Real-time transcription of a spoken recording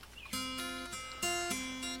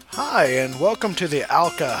Hi, and welcome to the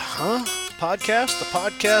Alka podcast, the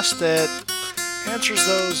podcast that answers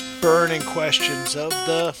those burning questions of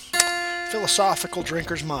the philosophical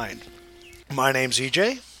drinker's mind. My name's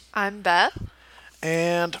EJ, I'm Beth.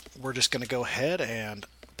 and we're just going to go ahead and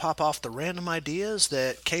pop off the random ideas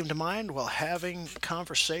that came to mind while having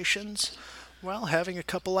conversations, while having a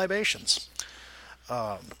couple libations.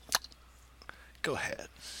 Go ahead.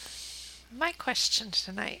 My question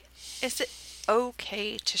tonight is it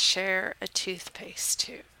okay to share a toothpaste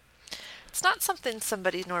tube? It's not something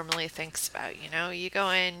somebody normally thinks about. You go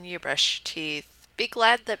in, you brush your teeth, be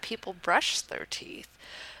glad that people brush their teeth.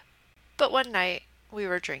 But one night we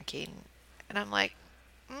were drinking, and I'm like,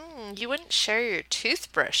 you wouldn't share your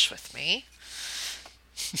toothbrush with me.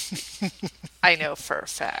 I know for a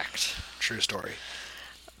fact. True story.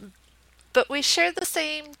 But we share the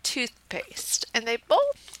same toothpaste, and they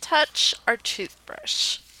both touch our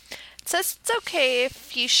toothbrush. It says it's okay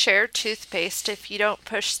if you share toothpaste if you don't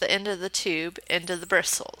push the end of the tube into the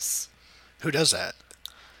bristles. Who does that?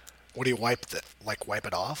 What do you wipe the wipe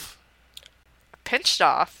it off? Pinched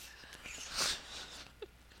off.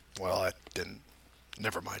 Well, I didn't.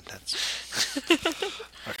 Never mind. That's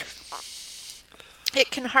okay. It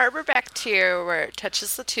can harbor bacteria where it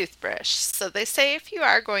touches the toothbrush, so they say if you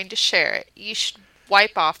are going to share it, you should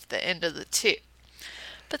wipe off the end of the tube.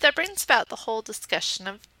 But that brings about the whole discussion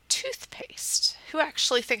of toothpaste. Who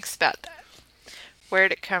actually thinks about that?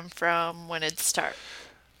 Where'd it come from? When did it start?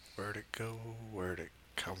 Where'd it go? Where'd it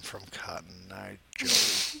come from? Cotton Eye Joe.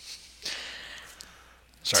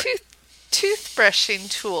 Sorry. Toothbrushing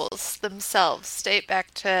tools themselves date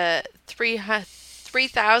back to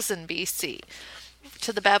 3000 BC,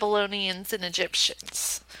 to the Babylonians and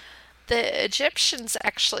Egyptians. The Egyptians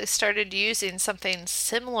actually started using something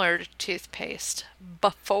similar to toothpaste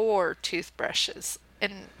before toothbrushes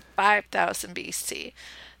in 5000 BC.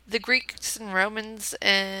 The Greeks and Romans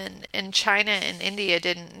in China and India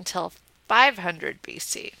didn't until 500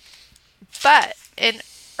 BC. But in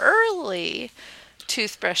early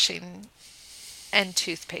toothbrushing and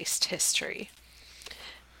toothpaste history,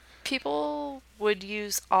 people would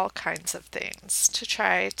use all kinds of things to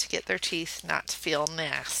try to get their teeth not to feel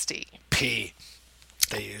nasty. Pee.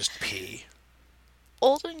 They used pee.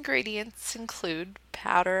 Old ingredients include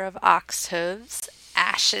powder of ox hooves,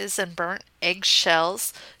 ashes, and burnt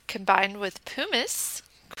eggshells combined with pumice,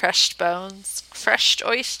 crushed bones, crushed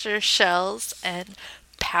oyster shells, and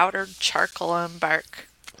powdered charcoal on bark.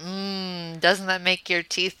 Doesn't that make your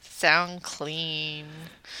teeth sound clean?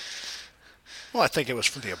 Well, I think it was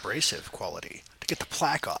for the abrasive quality to get the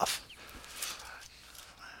plaque off.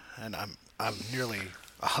 And I'm nearly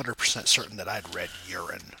 100% certain that I'd read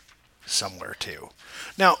urine somewhere too.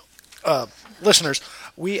 Now, listeners,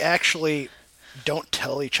 we actually don't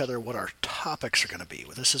tell each other what our topics are going to be.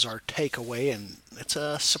 This is our takeaway, and it's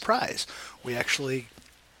a surprise. We actually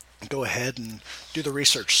go ahead and do the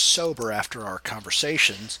research sober after our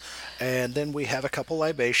conversations, and then we have a couple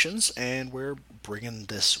libations, and we're bringing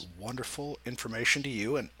this wonderful information to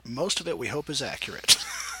you, and most of it we hope is accurate.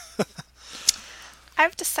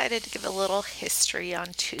 I've decided to give a little history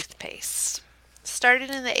on toothpaste.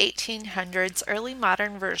 Started in the 1800s, early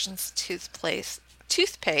modern versions of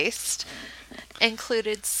toothpaste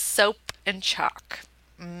included soap and chalk.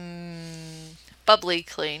 Bubbly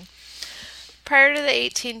clean. Prior to the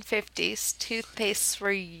 1850s, toothpastes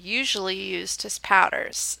were usually used as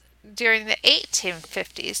powders. During the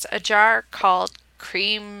 1850s, a jar called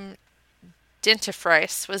cream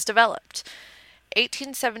dentifrice was developed.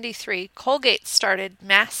 1873, Colgate started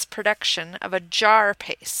mass production of a jar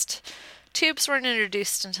paste. Tubes weren't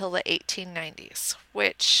introduced until the 1890s,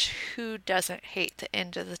 which, who doesn't hate the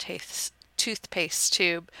end of the toothpaste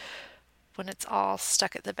tube when it's all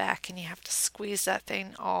stuck at the back and you have to squeeze that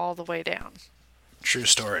thing all the way down? True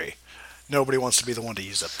story. Nobody wants to be the one to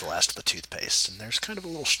use up the last of the toothpaste, and there's kind of a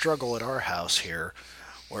little struggle at our house here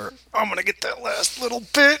where I'm going to get that last little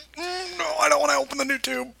bit. No, I don't want to open the new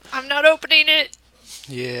tube. I'm not opening it.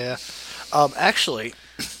 Yeah. Actually,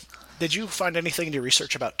 did you find anything in your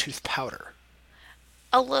research about tooth powder?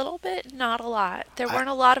 A little bit, not a lot. There I, weren't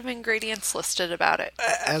a lot of ingredients listed about it.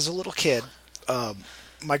 as a little kid,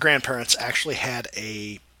 my grandparents actually had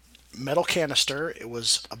a metal canister. It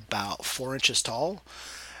was about 4 inches tall,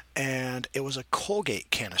 and it was a Colgate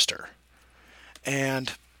canister.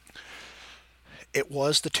 And it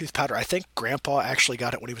was the tooth powder. I think Grandpa actually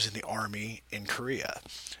got it when he was in the Army in Korea,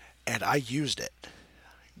 and I used it.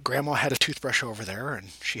 Grandma had a toothbrush over there, and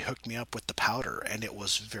she hooked me up with the powder, and it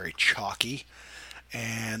was very chalky.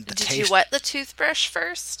 And the Did you taste, wet the toothbrush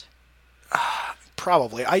first?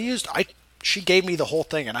 probably. I she gave me the whole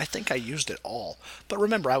thing, and I think I used it all. But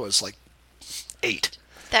remember, I was like 8.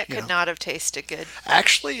 That You could know, not have tasted good.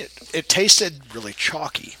 actually, it tasted really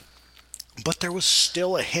chalky, but there was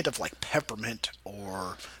still a hint of like peppermint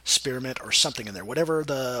or spearmint or something in there, whatever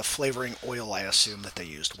the flavoring oil I assume that they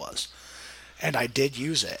used was. And I did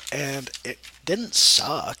use it, and it didn't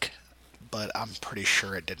suck, but I'm pretty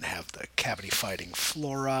sure it didn't have the cavity fighting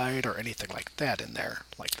fluoride or anything like that in there,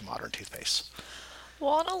 like the modern toothpaste.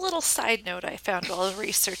 Well, on a little side note I found while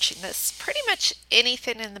researching this, pretty much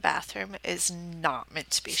anything in the bathroom is not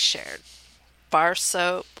meant to be shared. Bar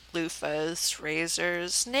soap, loofahs,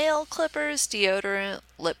 razors, nail clippers, deodorant,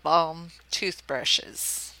 lip balm,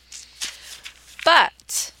 toothbrushes.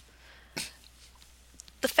 But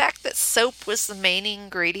the fact that soap was the main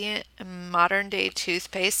ingredient in modern day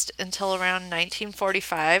toothpaste until around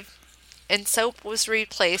 1945, and soap was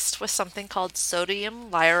replaced with something called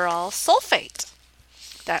sodium lauryl sulfate.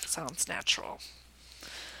 That sounds natural.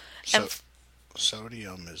 So, And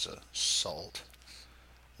sodium is a salt.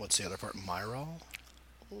 What's the other part? Myrol?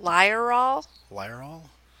 Lyerol? Lyrol?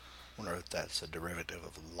 I wonder if that's a derivative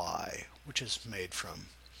of lye, which is made from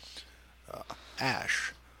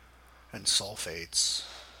ash and sulfates.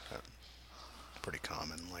 uh, Pretty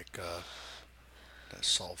common, like the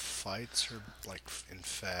sulfites are like in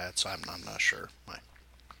fats. I'm not sure. My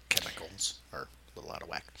chemicals are a little out of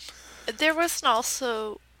whack. There was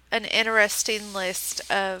also an interesting list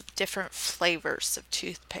of different flavors of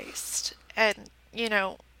toothpaste. And,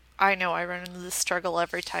 I know I run into this struggle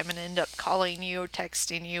every time and end up calling you or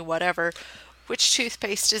texting you, whatever. Which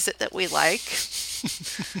toothpaste is it that we like?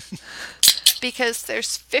 Because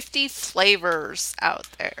there's 50 flavors out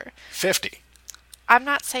there. 50. I'm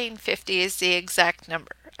not saying 50 is the exact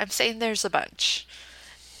number. I'm saying there's a bunch.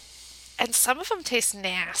 And some of them taste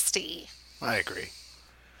nasty. I agree.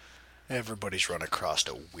 Everybody's run across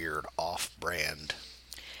a weird off-brand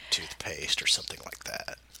toothpaste or something like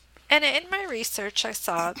that. And in my research, I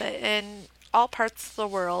saw that in all parts of the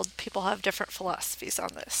world, people have different philosophies on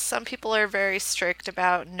this. Some people are very strict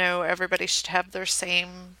about no, everybody should have their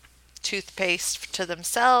same toothpaste to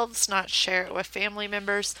themselves, not share it with family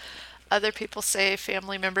members. Other people say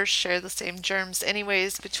family members share the same germs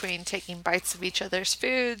anyways between taking bites of each other's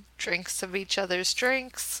food, drinks of each other's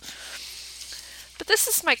drinks. But this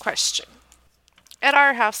is my question. At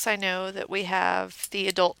our house, I know that we have the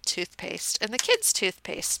adult toothpaste and the kids'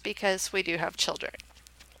 toothpaste because we do have children.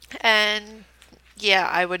 And yeah,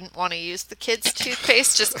 I wouldn't want to use the kids'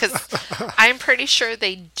 toothpaste just because I'm pretty sure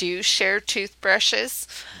they do share toothbrushes.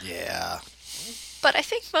 Yeah. But I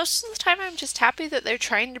think most of the time I'm just happy that they're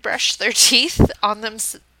trying to brush their teeth on them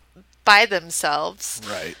by themselves.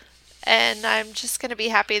 Right. And I'm just going to be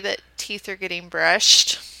happy that teeth are getting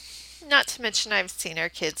brushed. Not to mention I've seen our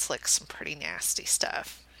kids lick some pretty nasty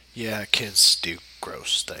stuff. Yeah, kids do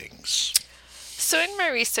gross things. So in my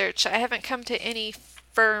research, I haven't come to any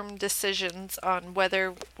firm decisions on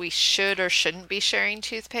whether we should or shouldn't be sharing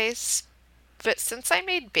toothpaste. But since I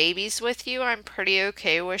made babies with you, I'm pretty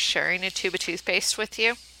okay with sharing a tube of toothpaste with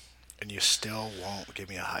you. And you still won't give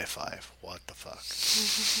me a high five. What the fuck?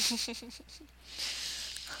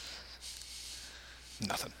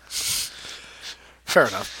 Nothing. Fair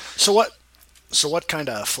enough. So what kind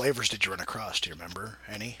of flavors did you run across? Do you remember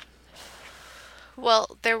any?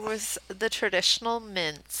 Well, there was the traditional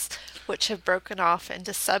mints, which have broken off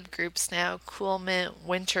into subgroups now: cool mint,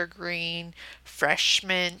 wintergreen, fresh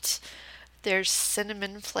mint. There's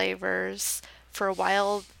cinnamon flavors. For a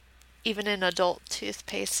while, even in adult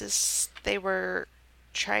toothpastes, they were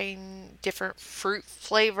trying different fruit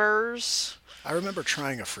flavors. I remember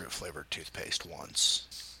trying a fruit flavored toothpaste once.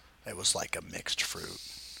 It was like a mixed fruit.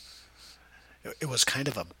 It was kind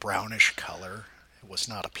of a brownish color. It was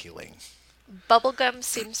not appealing. Bubblegum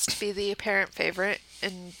seems to be the apparent favorite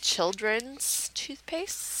in children's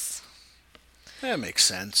toothpastes. That makes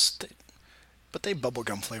sense. But they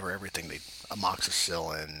bubblegum flavor everything. They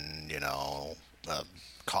amoxicillin,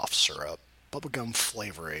 cough syrup, bubblegum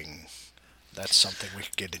flavoring. That's something we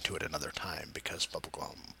could get into at another time because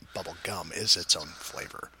bubblegum is its own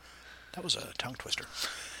flavor. That was a tongue twister.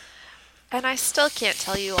 And I still can't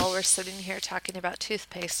tell you while we're sitting here talking about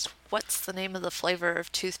toothpaste, what's the name of the flavor of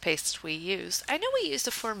toothpaste we use. I know we use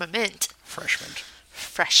a form of mint. Fresh mint.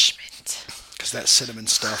 Fresh mint. Because that cinnamon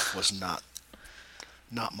stuff was not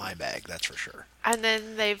my bag, that's for sure. And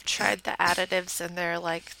then they've tried the additives in there,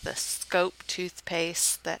 like the Scope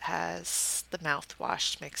toothpaste that has the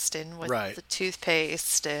mouthwash mixed in with Right. the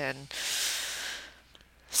toothpaste, and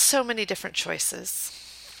so many different choices.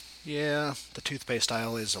 Yeah, the toothpaste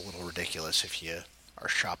aisle is a little ridiculous if you are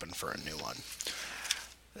shopping for a new one.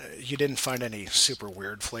 You didn't find any super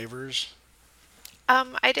weird flavors?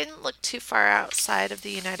 I didn't look too far outside of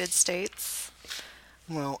the United States.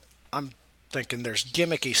 Well, I'm thinking there's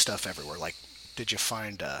gimmicky stuff everywhere. Like, did you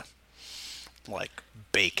find like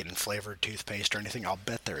bacon flavored toothpaste or anything? I'll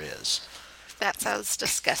bet there is. That sounds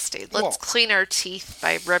disgusting. Let's Well, clean our teeth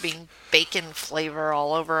by rubbing bacon flavor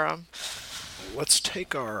all over them. let's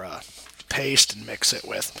take our paste and mix it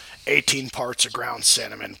with 18 parts of ground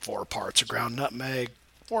cinnamon, 4 parts of ground nutmeg,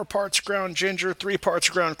 4 parts of ground ginger, 3 parts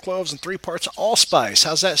of ground cloves, and 3 parts of allspice.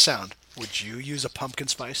 How's that sound? Would you use a pumpkin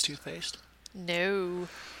spice toothpaste? No.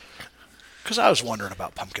 Because I was wondering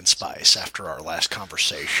about pumpkin spice after our last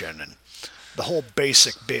conversation and the whole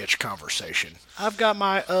basic bitch conversation. I've got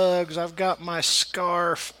my Uggs, I've got my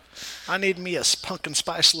scarf. I need me a pumpkin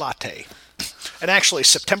spice latte. And actually,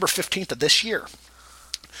 September 15th of this year,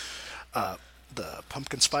 the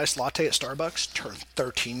pumpkin spice latte at Starbucks turned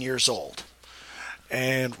 13 years old.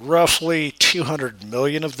 And roughly 200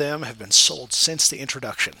 million of them have been sold since the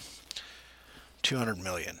introduction. 200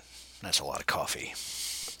 million. That's a lot of coffee.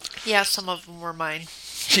 Yeah, some of them were mine.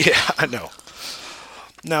 Yeah, I know.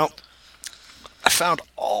 Now, I found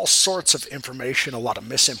all sorts of information, a lot of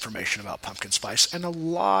misinformation about pumpkin spice, and a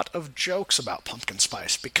lot of jokes about pumpkin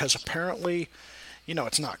spice because apparently,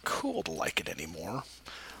 it's not cool to like it anymore.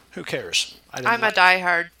 Who cares? I'm a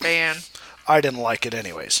diehard fan. I didn't like it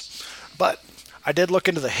anyways. But I did look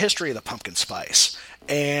into the history of the pumpkin spice,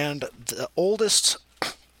 and the oldest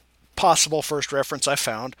possible first reference I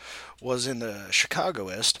found was in the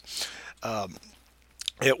Chicagoist.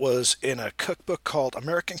 It was in a cookbook called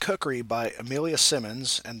American Cookery by Amelia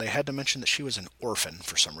Simmons, and they had to mention that she was an orphan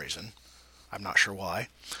for some reason. I'm not sure why.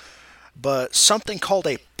 But something called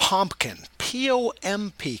a pumpkin,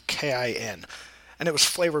 Pompkin, and it was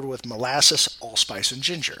flavored with molasses, allspice, and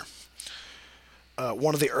ginger.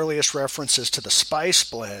 One of the earliest references to the spice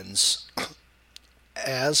blends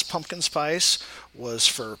as pumpkin spice was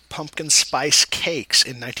for pumpkin spice cakes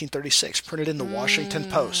in 1936, printed in the Washington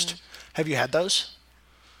Post. Have you had those?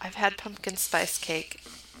 I've had pumpkin spice cake.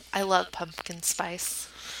 I love pumpkin spice.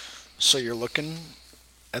 So you're looking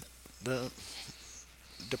at the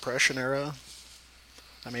Depression era?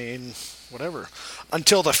 I mean, whatever.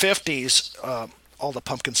 Until the 50s, all the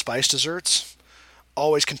pumpkin spice desserts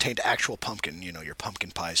always contained actual pumpkin, your pumpkin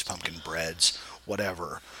pies, pumpkin breads,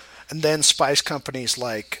 whatever. And then spice companies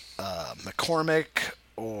like McCormick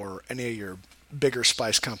or any of your bigger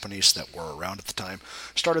spice companies that were around at the time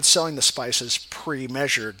started selling the spices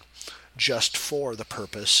pre-measured just for the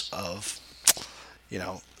purpose of,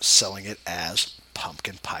 selling it as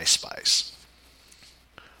pumpkin pie spice.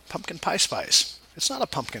 Pumpkin pie spice. It's not a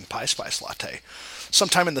pumpkin pie spice latte.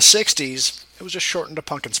 Sometime in the 60s, it was just shortened to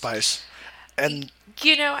pumpkin spice. And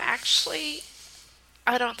Actually,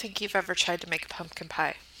 I don't think you've ever tried to make a pumpkin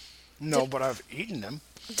pie. no, but I've eaten them.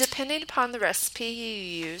 Depending upon the recipe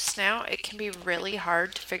you use now, it can be really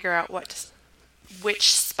hard to figure out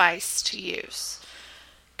which spice to use.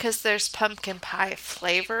 Because there's pumpkin pie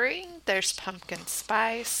flavoring, there's pumpkin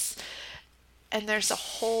spice, and there's a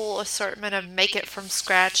whole assortment of make it from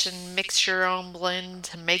scratch and mix your own blend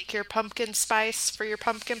to make your pumpkin spice for your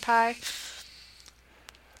pumpkin pie.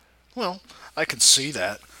 Well, I can see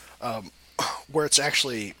that. Where it's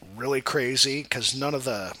actually really crazy, because none of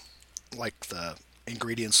the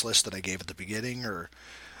ingredients list that I gave at the beginning or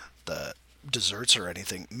the desserts or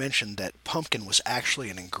anything mentioned that pumpkin was actually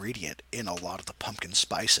an ingredient in a lot of the pumpkin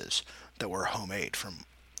spices that were homemade from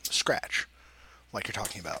scratch, like you're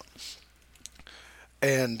talking about.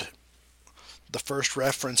 And the first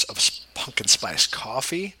reference of pumpkin spice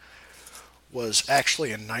coffee was actually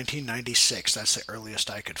in 1996. That's the earliest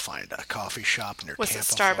I could find. A coffee shop near Was Tampa, it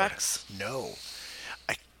Florida. Starbucks? No.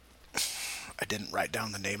 I I didn't write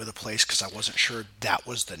down the name of the place because I wasn't sure that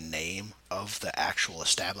was the name of the actual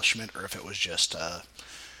establishment or if it was just a,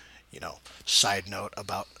 side note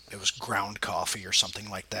about it was ground coffee or something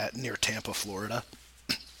like that near Tampa, Florida.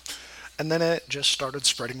 And then it just started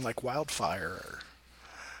spreading like wildfire.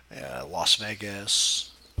 Las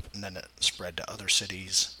Vegas, and then it spread to other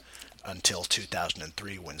cities until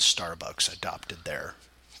 2003 when Starbucks adopted their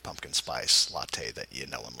pumpkin spice latte that you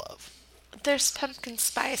know and love. There's pumpkin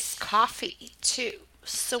spice coffee too.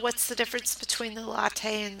 So what's the difference between the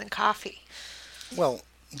latte and the coffee? Well,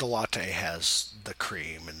 the latte has the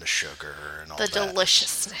cream and the sugar and all The that.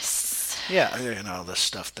 deliciousness. Yeah, the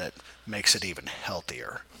stuff that makes it even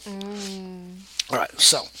healthier. All right,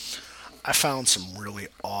 so I found some really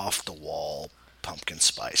off-the-wall pumpkin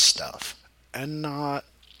spice stuff. And not,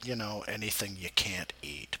 anything you can't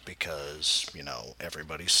eat because,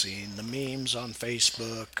 everybody's seen the memes on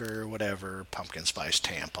Facebook or whatever, pumpkin spice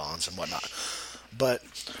tampons and whatnot. But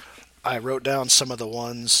I wrote down some of the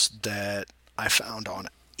ones that I found on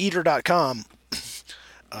eater.com,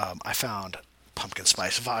 I found pumpkin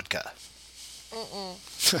spice vodka.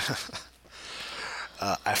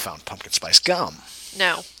 I found pumpkin spice gum,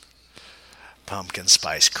 No. pumpkin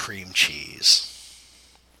spice cream cheese.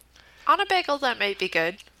 On a bagel, that might be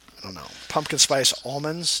good. I don't know. Pumpkin spice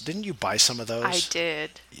almonds. Didn't you buy some of those? I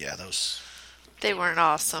did. Yeah, those. They weren't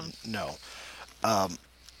awesome. No.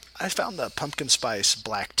 I found the pumpkin spice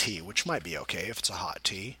black tea, which might be okay if it's a hot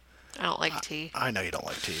tea. I don't like tea. I know you don't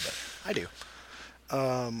like tea, but I do.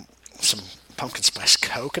 Some pumpkin spice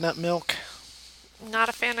coconut milk. Not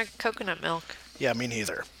a fan of coconut milk. Yeah, me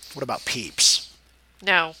neither. What about Peeps?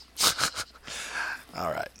 No.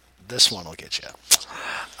 All right, this one will get you.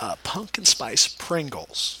 Pumpkin spice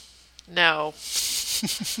Pringles. No.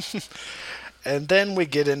 And then we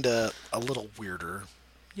get into a little weirder,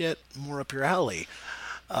 yet more up your alley.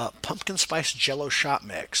 Pumpkin spice Jello shot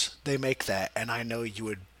mix. They make that, and I know you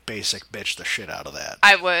would basic bitch the shit out of that.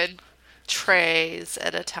 I would. Trays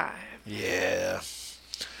at a time. Yeah.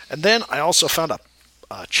 And then I also found a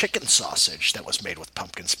chicken sausage that was made with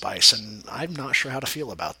pumpkin spice, and I'm not sure how to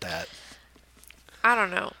feel about that. I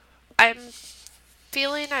don't know. I'm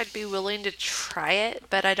feeling I'd be willing to try it,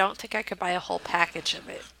 but I don't think I could buy a whole package of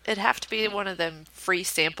it. It'd have to be one of them free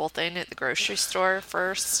sample thing at the grocery store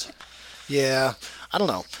first. Yeah, I don't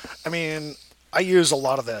know. I mean, I use a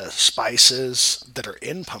lot of the spices that are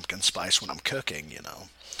in pumpkin spice when I'm cooking.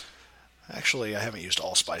 Actually, I haven't used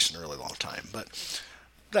allspice in a really long time, but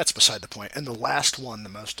that's beside the point. And the last one, the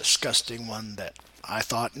most disgusting one that I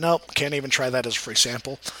thought, nope, can't even try that as a free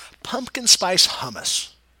sample. Pumpkin spice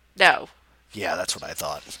hummus. No. Yeah, that's what I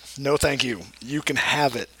thought. No, thank you. You can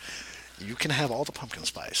have it. You can have all the pumpkin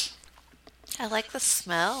spice. I like the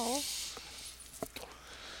smell.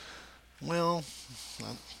 Well,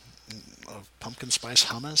 a pumpkin spice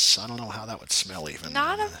hummus? I don't know how that would smell even.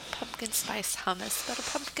 Not a pumpkin spice hummus, but a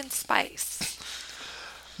pumpkin spice.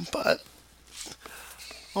 But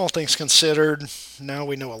all things considered, now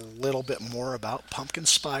we know a little bit more about pumpkin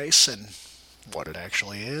spice and what it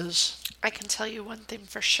actually is. I can tell you one thing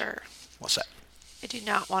for sure. What's that? I do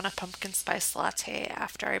not want a pumpkin spice latte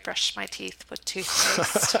after I brush my teeth with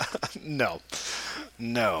toothpaste. No,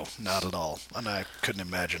 not at all. And I couldn't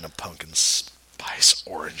imagine a pumpkin spice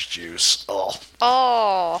orange juice. Oh.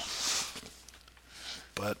 Oh.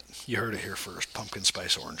 But you heard it here first. Pumpkin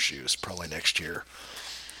spice orange juice, probably next year.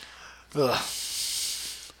 Ugh.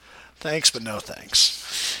 Thanks, but no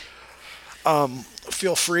thanks.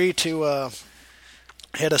 Feel free to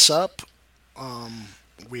hit us up.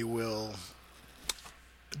 We will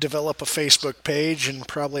develop a Facebook page and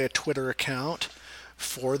probably a Twitter account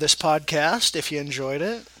for this podcast if you enjoyed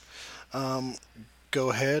it. Go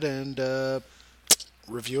ahead and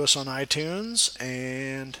review us on iTunes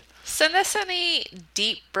and Send us any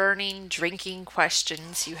deep burning drinking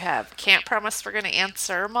questions you have. Can't promise we're going to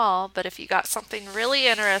answer them all, but if you got something really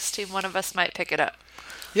interesting, one of us might pick it up.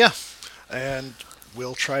 yeah, and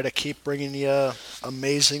we'll try to keep bringing you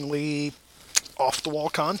amazingly off the wall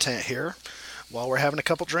content here while we're having a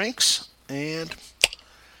couple drinks, and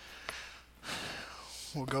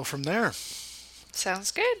we'll go from there.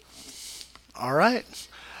 Sounds good. All right.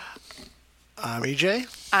 I'm EJ,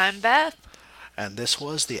 I'm Beth. and this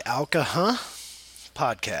was the Alka Huh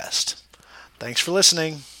podcast. Thanks for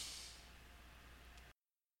listening.